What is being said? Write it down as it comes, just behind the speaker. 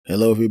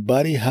Hello,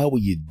 everybody. How are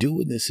you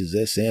doing? This is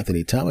S.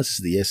 Anthony Thomas. This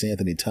is the S.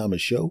 Anthony Thomas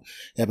Show,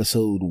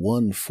 episode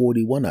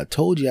 141. I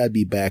told you I'd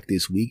be back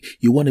this week.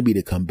 You wanted me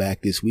to come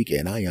back this week,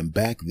 and I am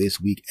back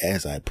this week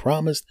as I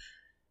promised.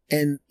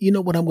 And you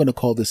know what I'm going to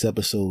call this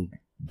episode? ...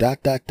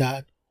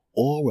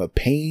 or a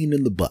pain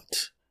in the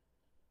butt.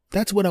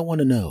 That's what I want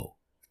to know.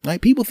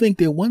 Like, people think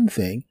they're one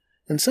thing,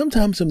 and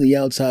sometimes from the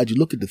outside you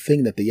look at the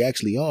thing that they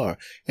actually are,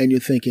 and you're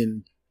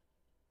thinking,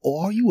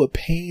 oh, are you a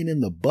pain in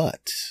the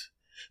butt?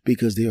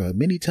 Because there are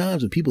many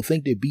times when people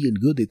think they're being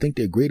good, they think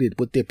they're great at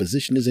what their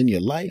position is in your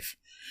life.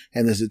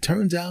 And as it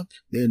turns out,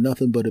 they're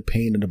nothing but a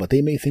pain in the butt.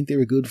 They may think they're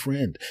a good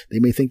friend. They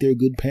may think they're a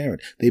good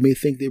parent. They may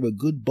think they're a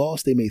good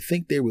boss. They may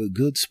think they're a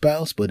good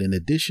spouse. But in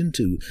addition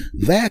to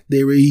that,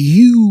 they're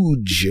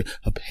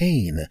a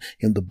pain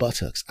in the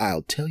buttocks.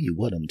 I'll tell you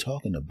what I'm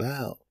talking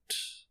about.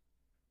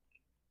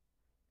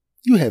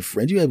 You have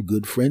friends. You have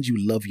good friends. You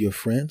love your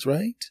friends,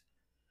 right?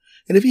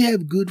 And if you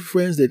have good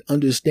friends that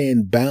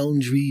understand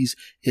boundaries,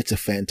 it's a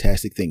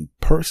fantastic thing.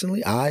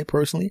 I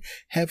personally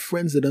have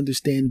friends that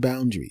understand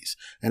boundaries,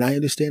 and I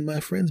understand my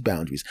friends'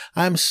 boundaries.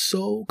 I'm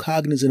so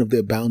cognizant of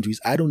their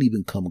boundaries, I don't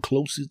even come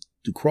close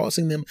to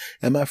crossing them,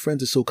 and my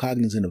friends are so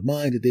cognizant of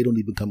mine that they don't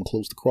even come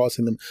close to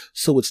crossing them,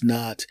 so it's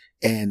not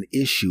an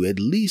issue, at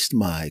least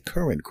my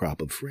current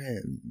crop of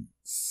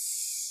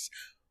friends.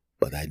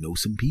 But I know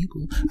some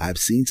people. I've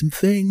seen some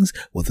things.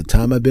 Well, the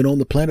time I've been on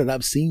the planet,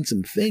 I've seen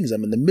some things.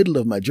 I'm in the middle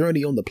of my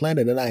journey on the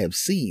planet, and I have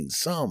seen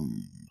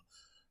some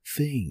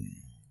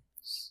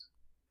things.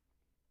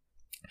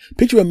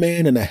 Picture a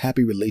man in a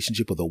happy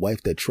relationship with a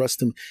wife that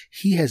trusts him.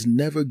 He has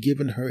never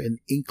given her an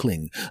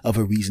inkling of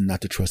a reason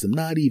not to trust him,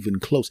 not even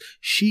close.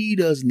 She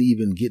doesn't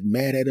even get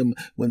mad at him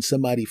when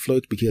somebody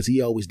flirts because he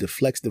always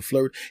deflects the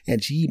flirt,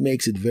 and she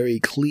makes it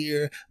very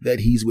clear that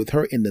he's with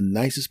her in the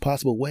nicest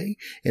possible way,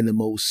 in the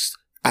most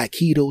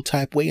Aikido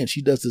type way, and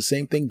she does the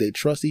same thing. They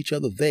trust each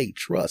other. They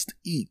trust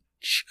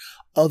each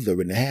other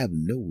and have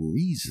no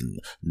reason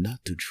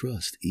not to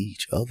trust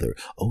each other.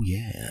 Oh,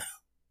 yeah.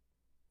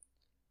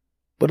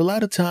 But a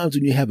lot of times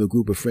when you have a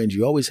group of friends,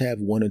 you always have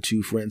one or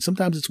two friends.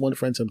 Sometimes it's one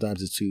friend,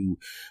 sometimes it's two,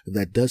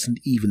 that doesn't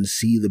even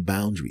see the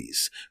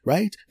boundaries,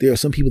 right? There are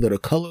some people that are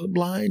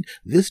colorblind.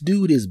 This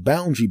dude is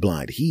boundary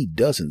blind. He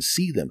doesn't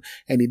see them,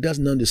 and he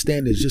doesn't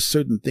understand there's just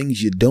certain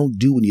things you don't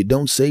do and you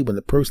don't say when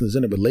the person is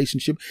in a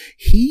relationship.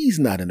 He's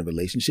not in a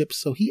relationship,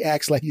 so he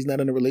acts like he's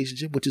not in a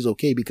relationship, which is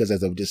okay because,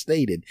 as I've just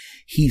stated,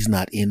 he's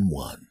not in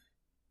one.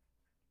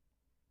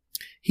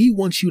 He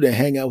wants you to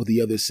hang out with the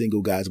other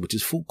single guys, which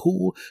is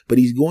cool, but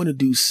he's going to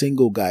do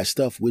single guy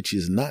stuff, which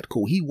is not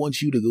cool. He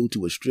wants you to go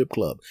to a strip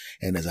club.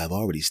 And as I've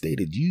already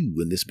stated, you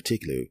in this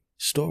particular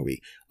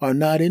story are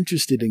not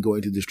interested in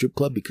going to the strip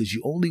club because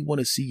you only want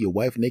to see your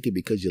wife naked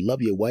because you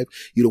love your wife.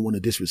 You don't want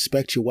to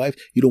disrespect your wife.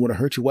 You don't want to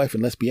hurt your wife.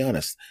 And let's be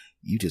honest,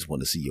 you just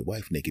want to see your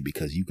wife naked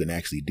because you can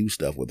actually do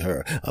stuff with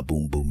her. A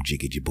boom, boom,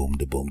 jiggy, boom,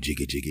 da boom,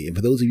 jiggy, jiggy. And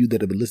for those of you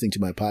that have been listening to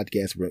my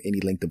podcast for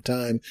any length of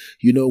time,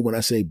 you know when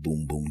I say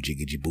boom, boom,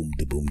 jiggy, boom,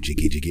 da boom,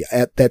 jiggy, jiggy,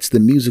 that's the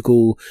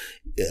musical,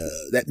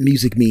 that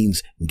music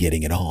means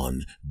getting it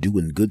on,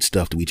 doing good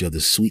stuff to each other,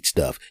 sweet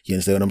stuff. You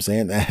understand what I'm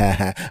saying?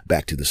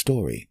 Back to the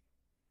story.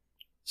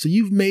 So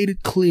you've made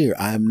it clear,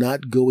 I'm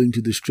not going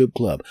to the strip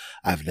club.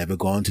 I've never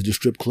gone to the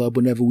strip club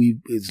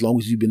as long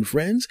as you've been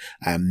friends.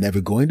 I'm never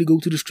going to go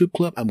to the strip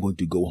club. I'm going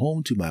to go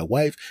home to my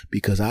wife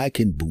because I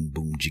can boom,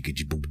 boom,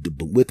 jiggy, boom,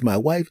 boom with my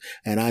wife.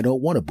 And I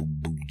don't want to boom,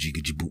 boom,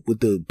 jiggy, boom with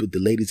the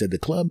ladies at the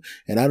club.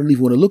 And I don't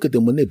even want to look at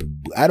them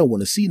I don't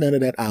want to see none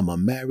of that. I'm a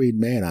married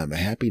man. I'm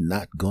happy,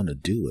 not going to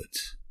do it.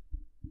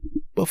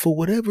 But for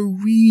whatever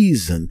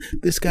reason,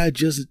 this guy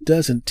just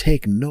doesn't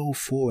take no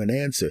for an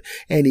answer.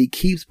 And he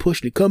keeps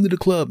pushing it. Come to the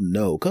club.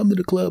 No. Come to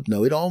the club.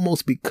 No. It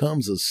almost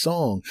becomes a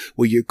song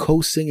where you're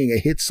co-singing a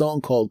hit song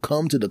called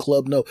Come to the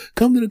Club. No.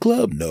 Come to the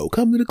club. No.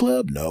 Come to the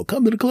club. No.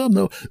 Come to the club.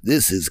 No.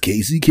 This is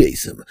Casey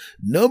Kasem.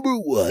 Number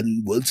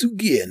one, once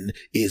again,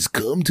 is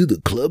Come to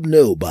the Club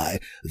No by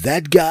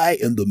That Guy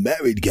and the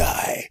Married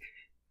Guy.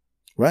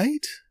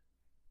 Right?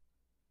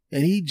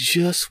 And he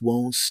just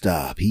won't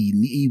stop.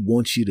 He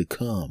wants you to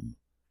come.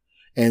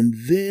 And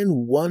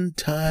then one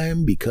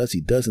time, because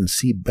he doesn't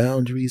see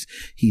boundaries,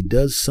 he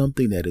does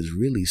something that is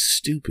really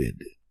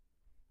stupid.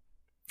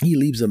 He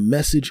leaves a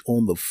message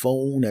on the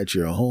phone at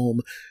your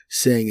home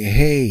saying,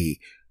 hey,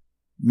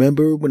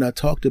 remember when I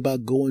talked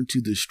about going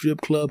to the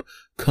strip club?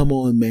 Come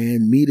on,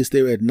 man, meet us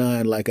there at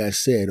 9 like I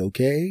said,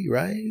 okay,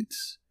 right?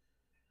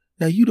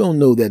 Now, you don't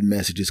know that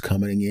message is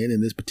coming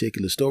in this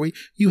particular story.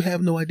 You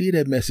have no idea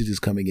that message is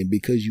coming in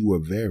because you are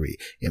very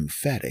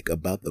emphatic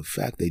about the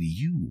fact that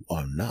you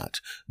are not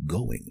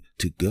going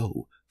to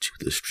go to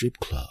the strip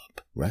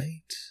club,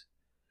 right?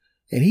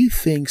 And he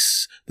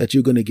thinks that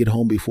you're going to get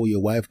home before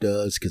your wife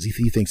does because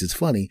he thinks it's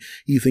funny.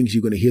 He thinks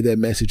you're going to hear that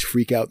message,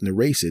 freak out, and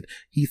erase it.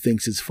 He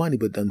thinks it's funny,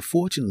 but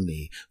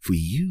unfortunately for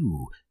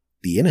you,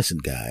 the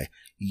innocent guy,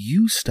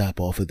 you stop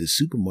off at the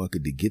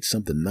supermarket to get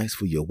something nice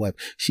for your wife.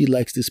 She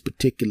likes this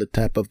particular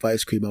type of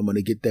ice cream. I'm going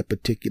to get that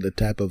particular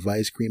type of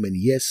ice cream. And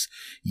yes,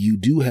 you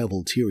do have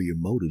ulterior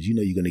motives. You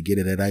know you're going to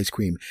get that ice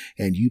cream,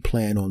 and you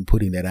plan on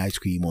putting that ice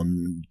cream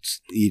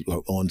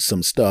on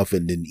some stuff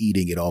and then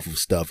eating it off of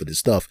stuff. And the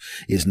stuff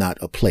is not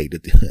a plate.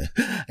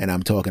 And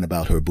I'm talking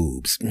about her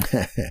boobs.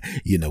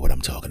 You know what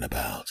I'm talking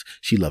about.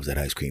 She loves that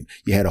ice cream.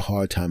 You had a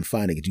hard time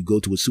finding it. You go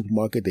to a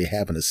supermarket, they're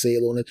having a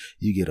sale on it.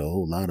 You get a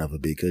whole lot of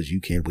it because you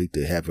can't wait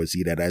to have her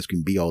see that ice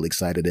cream, be all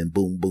excited, and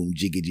boom, boom,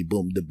 jiggy,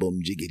 boom, the boom,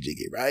 jiggy,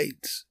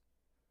 right?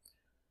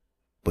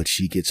 But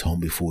she gets home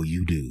before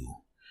you do.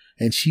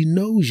 And she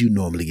knows you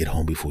normally get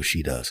home before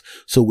she does.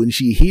 So when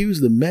she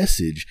hears the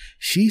message,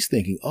 she's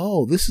thinking,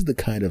 oh, this is the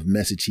kind of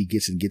message he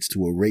gets and gets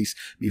to erase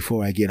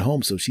before I get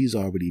home. So she's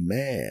already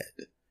mad.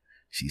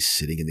 She's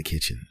sitting in the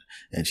kitchen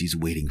and she's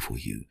waiting for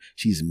you.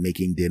 She's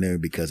making dinner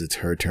because it's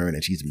her turn,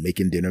 and she's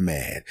making dinner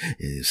mad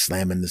and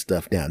slamming the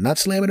stuff down. Not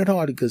slamming it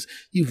hard because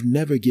you've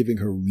never given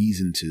her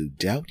reason to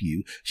doubt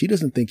you. She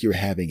doesn't think you're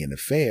having an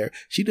affair.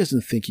 She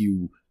doesn't think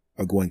you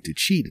are going to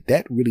cheat.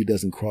 That really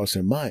doesn't cross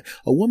her mind.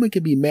 A woman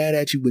can be mad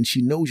at you when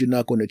she knows you're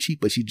not going to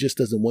cheat, but she just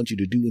doesn't want you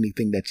to do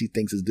anything that she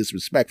thinks is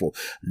disrespectful.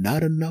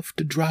 Not enough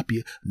to drop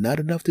you, not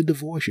enough to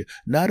divorce you,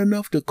 not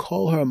enough to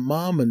call her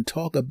mom and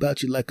talk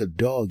about you like a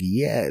dog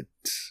yet.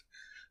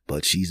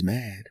 But she's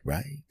mad,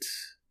 right?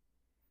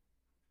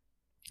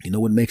 You know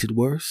what makes it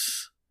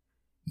worse?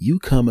 You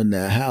come in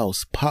the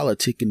house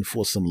politicking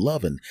for some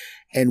loving.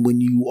 And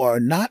when you are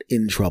not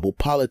in trouble,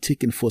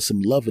 politicking for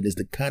some loving is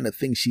the kind of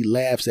thing she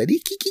laughs at.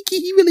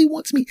 He really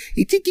wants me.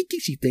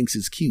 She thinks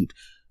it's cute.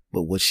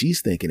 But what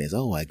she's thinking is,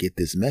 oh, I get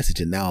this message,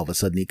 and now all of a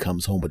sudden he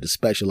comes home with the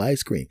special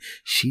ice cream.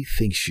 She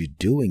thinks you're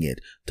doing it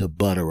to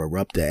butter her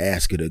up to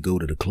ask her to go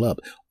to the club.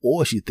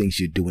 Or she thinks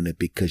you're doing it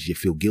because you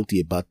feel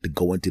guilty about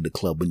going to the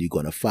club when you're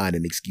going to find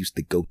an excuse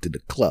to go to the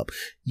club.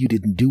 You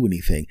didn't do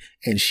anything,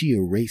 and she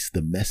erased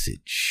the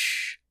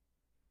message.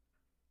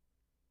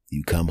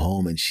 You come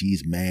home and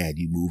she's mad.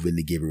 You move in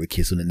to give her a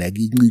kiss on the neck.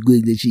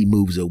 Then she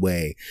moves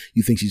away.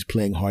 You think she's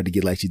playing hard to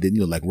get like she did,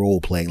 like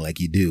role playing like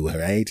you do,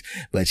 right?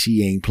 But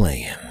she ain't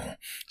playing.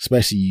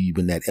 Especially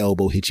when that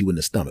elbow hits you in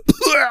the stomach.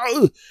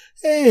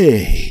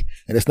 Hey!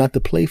 And it's not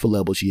the playful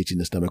elbow she hits you in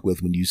the stomach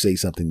with when you say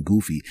something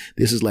goofy.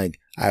 This is like,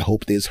 I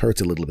hope this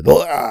hurts a little bit.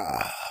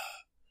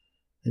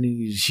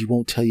 And she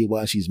won't tell you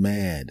why she's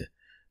mad,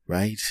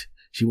 right?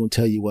 She won't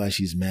tell you why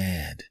she's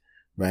mad,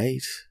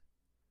 right?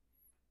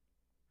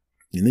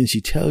 And then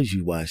she tells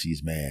you why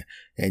she's mad.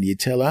 And you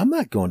tell her, I'm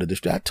not going to the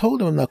strip. I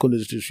told her I'm not going to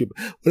the strip.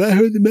 But I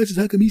heard the message.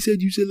 How come he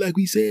said you said like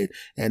we said?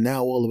 And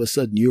now all of a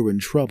sudden you're in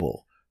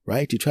trouble,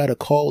 right? You try to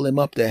call him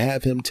up to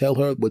have him tell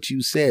her what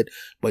you said,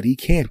 but he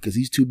can't because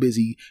he's too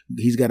busy.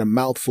 He's got a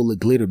mouthful of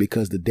glitter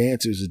because the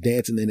dancers are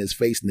dancing in his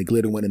face and the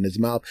glitter went in his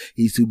mouth.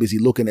 He's too busy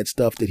looking at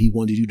stuff that he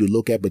wanted you to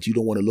look at, but you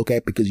don't want to look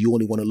at because you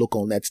only want to look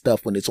on that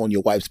stuff when it's on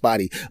your wife's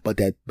body. But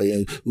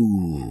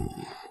ooh.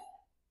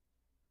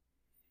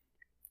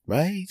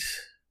 Right?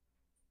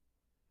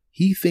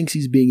 He thinks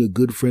he's being a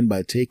good friend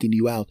by taking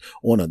you out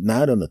on a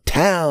night on the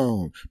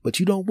town, but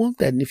you don't want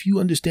that. And if you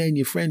understand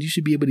your friends, you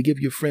should be able to give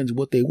your friends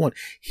what they want.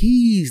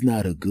 He's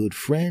not a good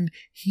friend.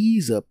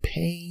 He's a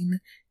pain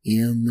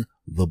in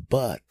the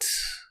butt.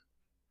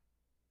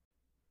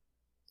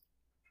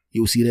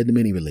 You'll see that in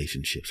many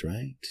relationships,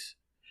 right?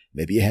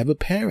 Maybe you have a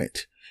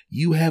parent.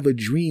 You have a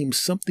dream,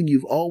 something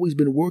you've always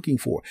been working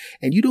for,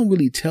 and you don't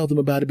really tell them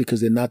about it because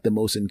they're not the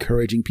most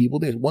encouraging people.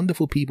 They're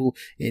wonderful people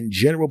in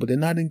general, but they're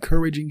not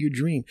encouraging your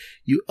dream.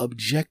 You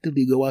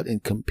objectively go out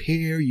and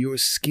compare your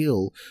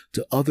skill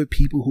to other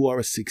people who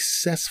are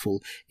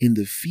successful in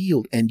the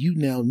field, and you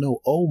now know,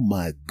 oh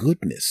my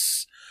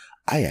goodness,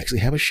 I actually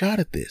have a shot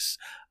at this.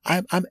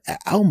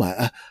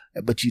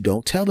 But you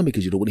don't tell them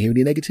because you don't want to hear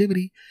any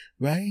negativity,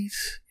 right?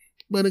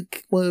 But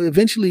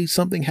eventually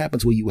something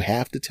happens where you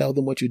have to tell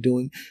them what you're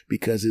doing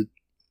because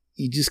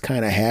you just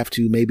kind of have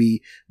to.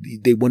 Maybe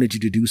they wanted you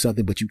to do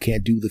something, but you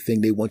can't do the thing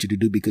they want you to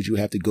do because you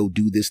have to go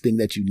do this thing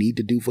that you need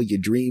to do for your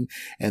dream.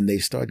 And they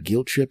start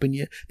guilt tripping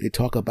you. They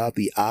talk about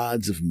the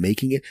odds of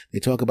making it. They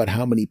talk about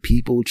how many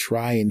people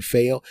try and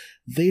fail.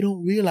 They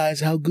don't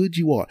realize how good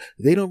you are.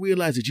 They don't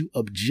realize that you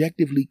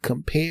objectively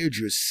compared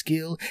your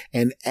skill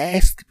and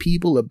asked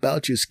people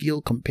about your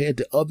skill compared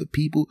to other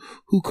people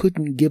who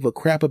couldn't give a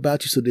crap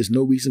about you. So there's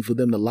no reason for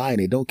them to lie, and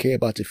they don't care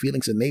about your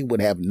feelings, and they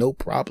would have no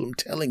problem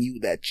telling you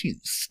that you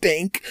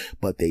stink,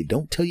 but they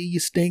don't tell you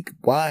stink.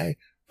 Why?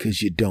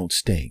 Because you don't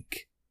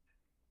stink.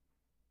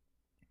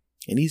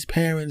 And these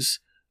parents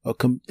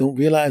don't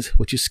realize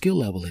what your skill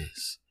level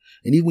is.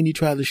 And even when you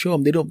try to show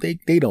them, they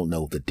don't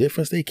know the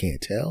difference. They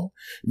can't tell.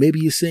 Maybe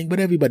you sing, but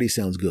everybody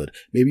sounds good.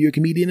 Maybe you're a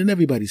comedian and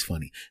everybody's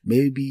funny.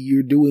 Maybe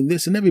you're doing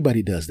this and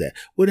everybody does that.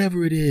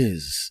 Whatever it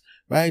is,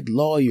 right?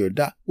 Lawyer,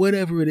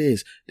 whatever it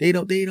is, they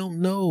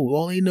don't know.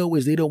 All they know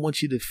is they don't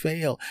want you to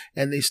fail,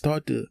 and they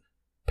start to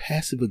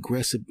passive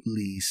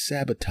aggressively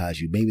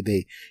sabotage you. Maybe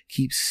they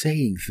keep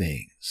saying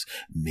things.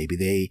 Maybe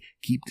they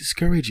keep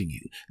discouraging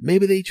you.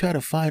 Maybe they try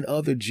to find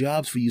other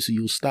jobs for you so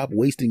you'll stop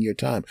wasting your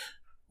time.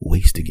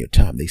 wasting your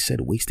time. They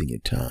said wasting your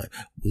time,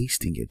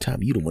 wasting your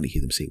time. You don't want to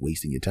hear them say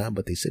wasting your time,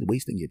 but they said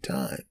wasting your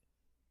time.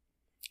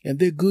 And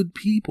they're good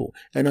people.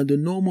 And under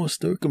normal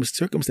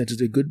circumstances,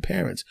 they're good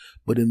parents.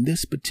 But in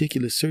this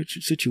particular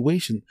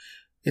situation,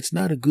 it's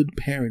not a good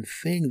parent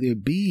thing. They're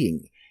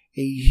being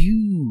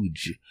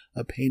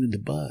a pain in the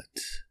butt.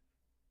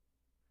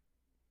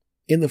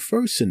 In the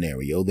first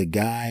scenario, the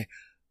guy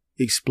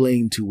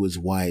explained to his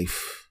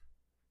wife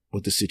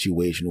what the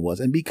situation was.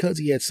 And because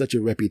he had such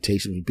a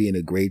reputation for being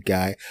a great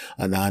guy,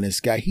 an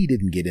honest guy, he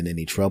didn't get in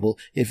any trouble.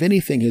 If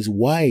anything, his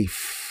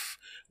wife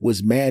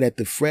was mad at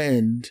the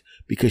friend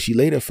because she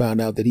later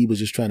found out that he was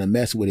just trying to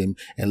mess with him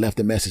and left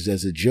the message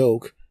as a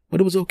joke. But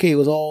it was okay. It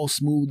was all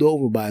smoothed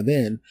over by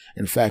then.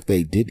 In fact,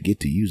 they did get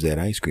to use that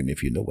ice cream,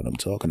 if you know what I'm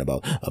talking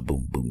about. A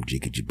boom, boom,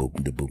 jiggy, boom,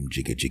 da boom,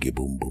 jiggy,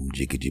 boom, boom,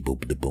 jiggy, boom,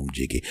 da boom,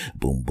 jiggy,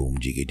 boom, boom,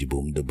 jiggy,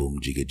 boom, da boom,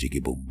 jiggy,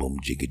 boom, boom,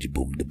 jiggy,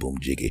 boom, da boom,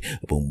 jiggy,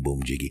 boom,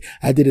 boom, jiggy.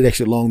 I did it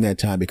extra long that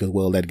time because,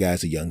 well, that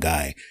guy's a young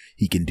guy.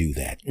 He can do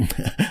that.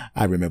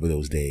 I remember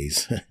those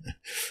days.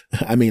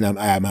 I mean,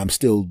 I'm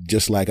still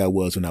just like I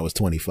was when I was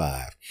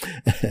 25.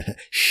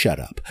 Shut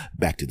up.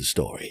 Back to the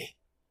story.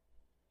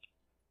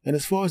 And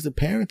as far as the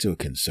parents are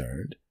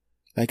concerned,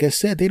 like I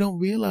said, they don't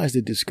realize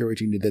they're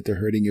discouraging you, that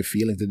they're hurting your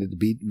feelings.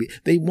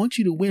 They want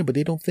you to win, but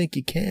they don't think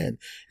you can.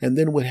 And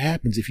then what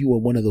happens if you are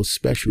one of those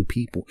special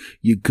people?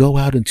 You go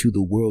out into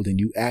the world and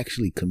you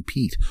actually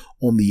compete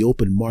on the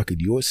open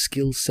market, your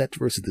skill set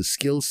versus the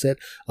skill set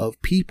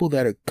of people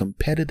that are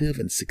competitive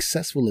and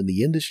successful in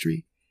the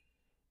industry.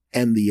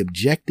 And the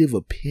objective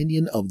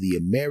opinion of the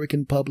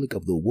American public,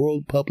 of the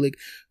world public,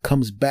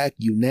 comes back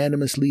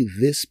unanimously.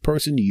 This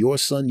person, your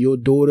son, your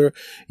daughter,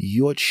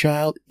 your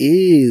child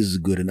is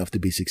good enough to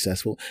be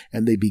successful.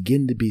 And they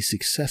begin to be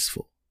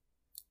successful.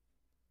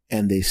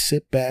 And they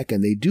sit back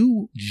and they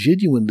do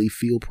genuinely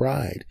feel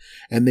pride.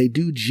 And they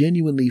do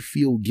genuinely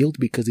feel guilt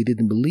because they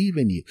didn't believe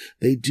in you.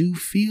 They do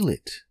feel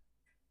it.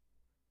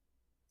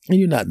 And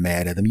you're not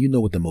mad at them. You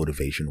know what the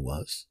motivation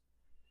was.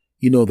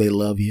 You know they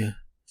love you.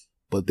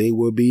 But they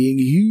were being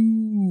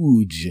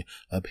huge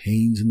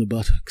pains in the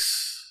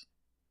buttocks.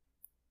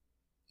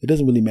 It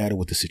doesn't really matter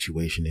what the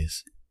situation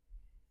is.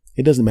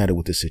 It doesn't matter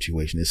what the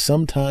situation is.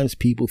 Sometimes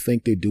people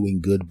think they're doing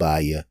good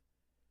by you,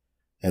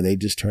 and they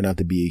just turn out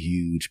to be a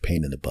huge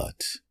pain in the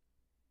butt.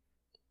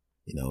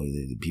 You know,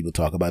 people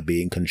talk about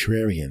being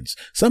contrarians.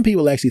 Some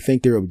people actually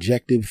think they're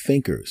objective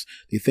thinkers.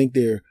 They think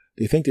they're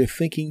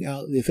thinking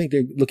out. They think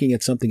they're looking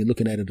at something and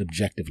looking at it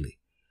objectively.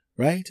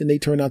 Right? And they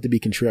turn out to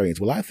be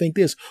contrarians. Well, I think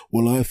this.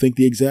 Well, I think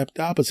the exact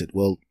opposite.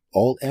 Well,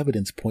 all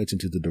evidence points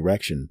into the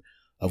direction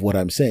of what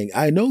I'm saying.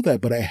 I know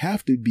that, but I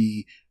have to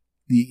be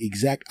the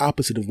exact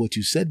opposite of what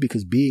you said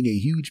because being a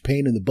huge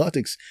pain in the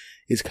buttocks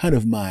is kind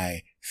of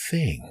my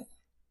thing.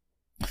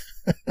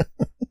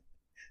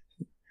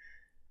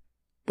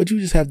 But you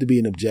just have to be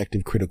an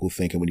objective, critical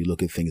thinker when you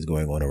look at things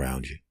going on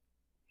around you.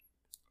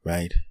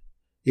 Right?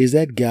 Is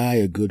that guy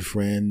a good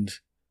friend?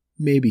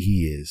 Maybe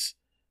he is.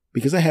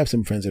 Because I have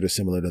some friends that are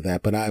similar to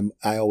that, but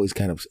I always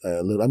kind of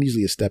I'm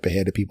usually a step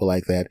ahead of people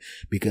like that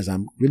because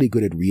I'm really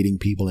good at reading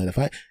people. And if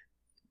I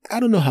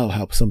don't know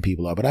how some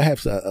people are, but I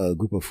have a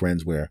group of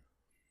friends where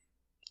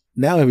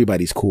now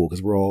everybody's cool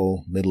because we're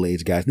all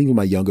middle-aged guys. And even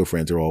my younger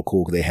friends are all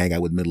cool because they hang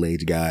out with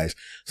middle-aged guys.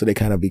 So they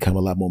kind of become a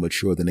lot more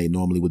mature than they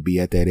normally would be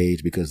at that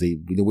age because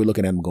we're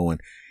looking at them going,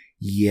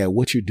 yeah,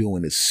 what you're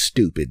doing is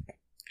stupid.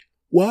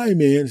 Why,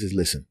 man? Says,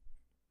 listen,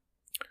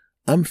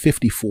 I'm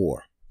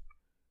 54.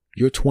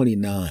 You're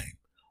 29.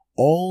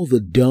 All the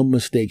dumb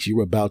mistakes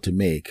you're about to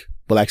make.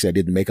 Well, actually, I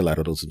didn't make a lot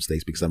of those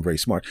mistakes because I'm very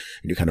smart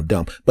and you're kind of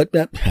dumb. But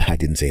I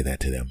didn't say that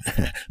to them,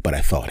 but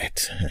I thought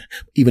it.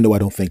 Even though I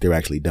don't think they're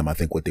actually dumb, I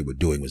think what they were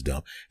doing was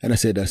dumb. And I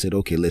said,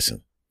 okay,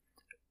 listen,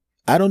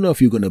 I don't know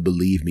if you're going to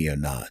believe me or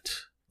not.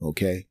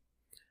 Okay.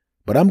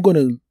 But I'm going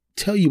to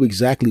tell you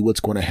exactly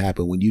what's going to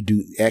happen when you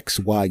do X,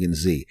 Y, and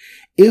Z.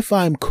 If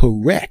I'm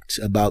correct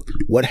about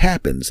what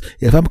happens,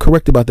 if I'm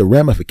correct about the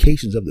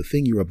ramifications of the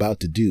thing you're about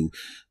to do,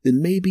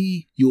 then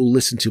maybe you'll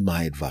listen to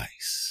my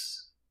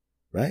advice.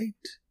 Right?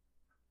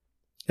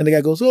 And the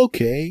guy goes,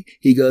 okay.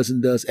 He goes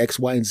and does X,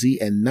 Y, and Z,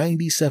 and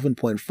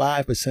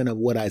 97.5% of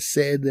what I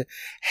said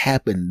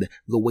happened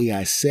the way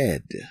I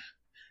said.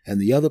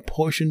 And the other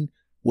portion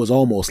was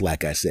almost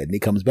like I said. And he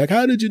comes back,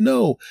 how did you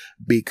know?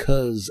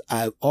 Because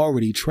I've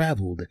already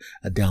traveled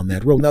down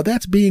that road. Now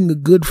that's being a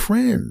good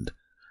friend.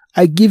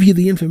 I give you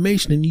the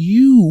information and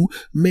you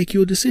make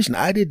your decision.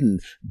 I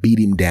didn't beat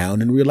him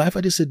down in real life.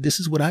 I just said, this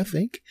is what I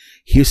think.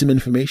 Here's some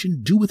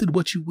information. Do with it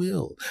what you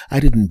will. I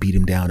didn't beat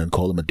him down and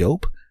call him a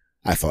dope.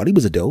 I thought he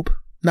was a dope.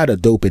 Not a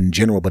dope in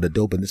general, but a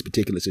dope in this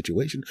particular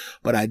situation.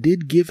 But I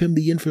did give him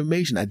the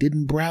information. I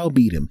didn't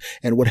browbeat him.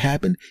 And what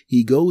happened?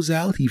 He goes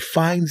out, he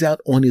finds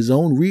out on his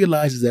own,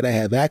 realizes that I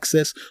have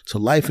access to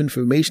life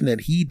information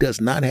that he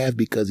does not have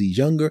because he's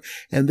younger.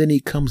 And then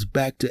he comes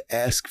back to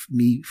ask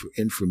me for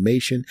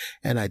information.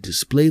 And I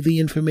display the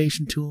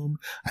information to him.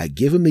 I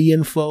give him the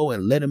info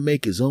and let him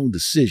make his own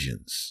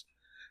decisions.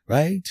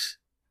 Right?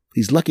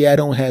 He's lucky I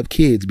don't have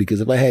kids,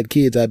 because if I had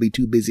kids, I'd be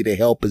too busy to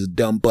help his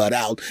dumb butt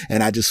out,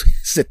 and I just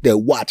sit there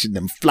watching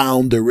them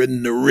flounder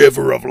in the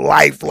river of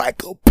life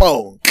like a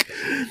punk.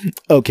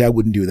 Okay, I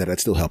wouldn't do that.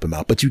 I'd still help him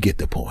out, but you get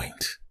the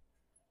point.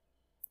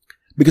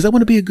 Because I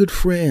want to be a good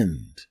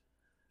friend.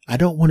 I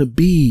don't want to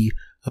be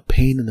a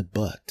pain in the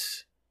butt.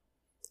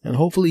 And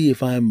hopefully,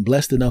 if I'm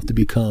blessed enough to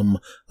become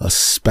a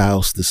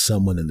spouse to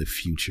someone in the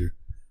future,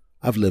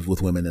 I've lived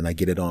with women and I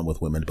get it on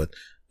with women, but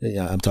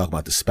yeah, I'm talking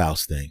about the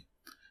spouse thing.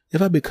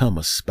 If I become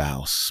a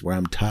spouse where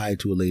I'm tied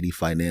to a lady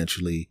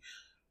financially,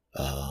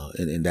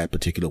 in that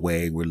particular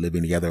way, we're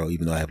living together,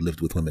 even though I have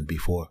lived with women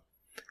before,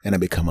 and I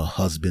become a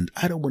husband,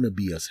 I don't want to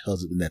be a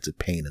husband that's a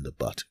pain in the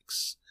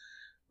buttocks,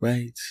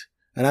 right?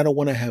 And I don't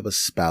want to have a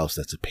spouse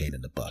that's a pain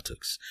in the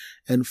buttocks.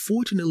 And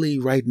fortunately,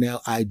 right now,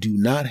 I do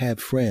not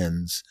have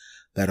friends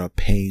that are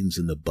pains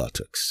in the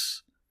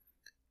buttocks.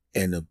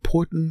 And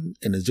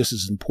it's just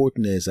as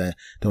important as I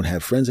don't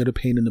have friends that are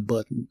pains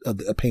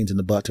in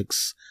the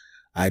buttocks.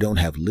 I don't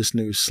have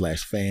listeners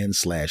 /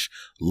 fans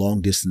 /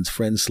 long distance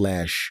friends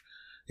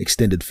 /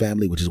 extended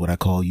family, which is what I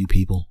call you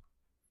people.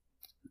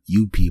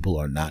 You people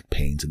are not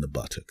pains in the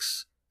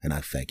buttocks. And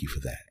I thank you for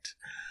that.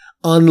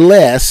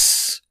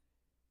 Unless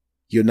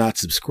you're not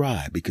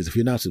subscribed, because if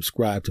you're not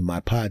subscribed to my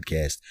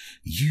podcast,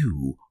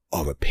 you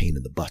are a pain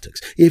in the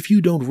buttocks. If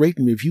you don't rate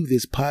and review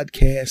this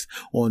podcast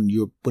on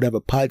your whatever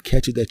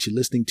podcatcher that you're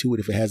listening to it,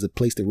 if it has a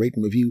place to rate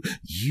and review,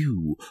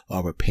 you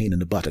are a pain in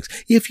the buttocks.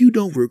 If you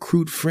don't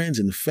recruit friends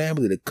and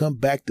family to come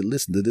back to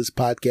listen to this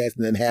podcast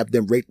and then have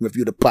them rate and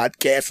review the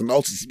podcast and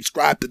also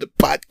subscribe to the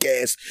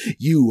podcast,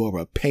 you are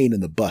a pain in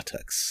the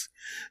buttocks.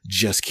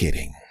 Just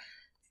kidding.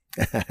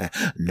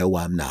 No,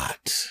 I'm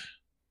not.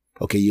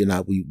 Okay, you're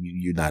not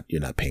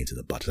pains in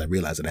the buttocks. I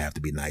realize that I have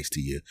to be nice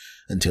to you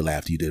until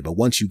after you did it. But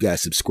once you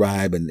guys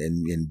subscribe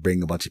and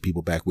bring a bunch of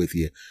people back with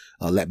you,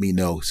 let me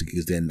know,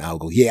 because then I'll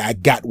go, yeah, I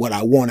got what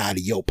I want out of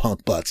your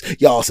punk butts.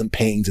 Y'all some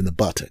pains in the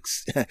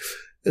buttocks.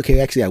 Okay,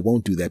 actually, I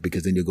won't do that,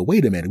 because then you'll go,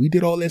 wait a minute, we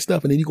did all that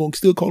stuff and then you're going to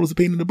still call us a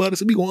pain in the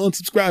buttocks and we're going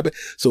to unsubscribe it.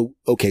 So,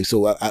 okay,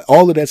 so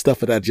all of that stuff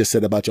that I just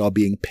said about y'all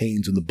being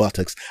pains in the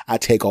buttocks, I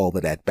take all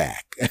of that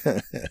back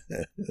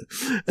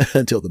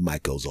until the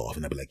mic goes off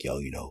and I'll be like, yo,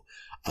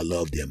 I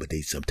love them, but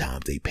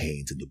sometimes they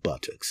pains in the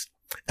buttocks.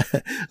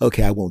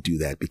 Okay, I won't do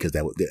that, because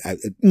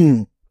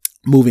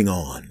moving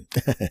on.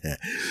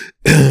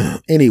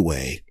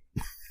 Anyway,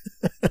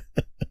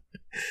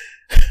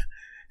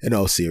 in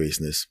all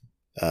seriousness,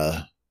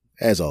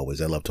 as always,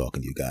 I love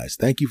talking to you guys.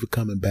 Thank you for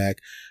coming back.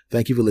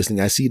 Thank you for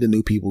listening. I see the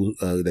new people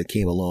that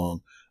came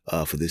along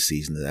for this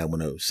season, and I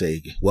want to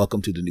say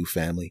welcome to the new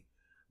family.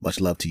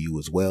 Much love to you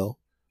as well.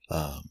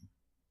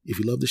 If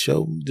you love the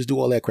show, just do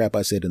all that crap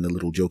I said in the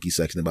little jokey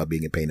section about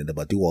being a pain in the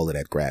butt. Do all of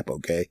that crap,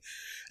 okay?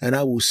 And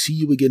I will see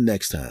you again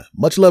next time.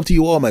 Much love to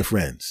you all, my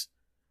friends.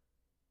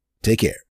 Take care.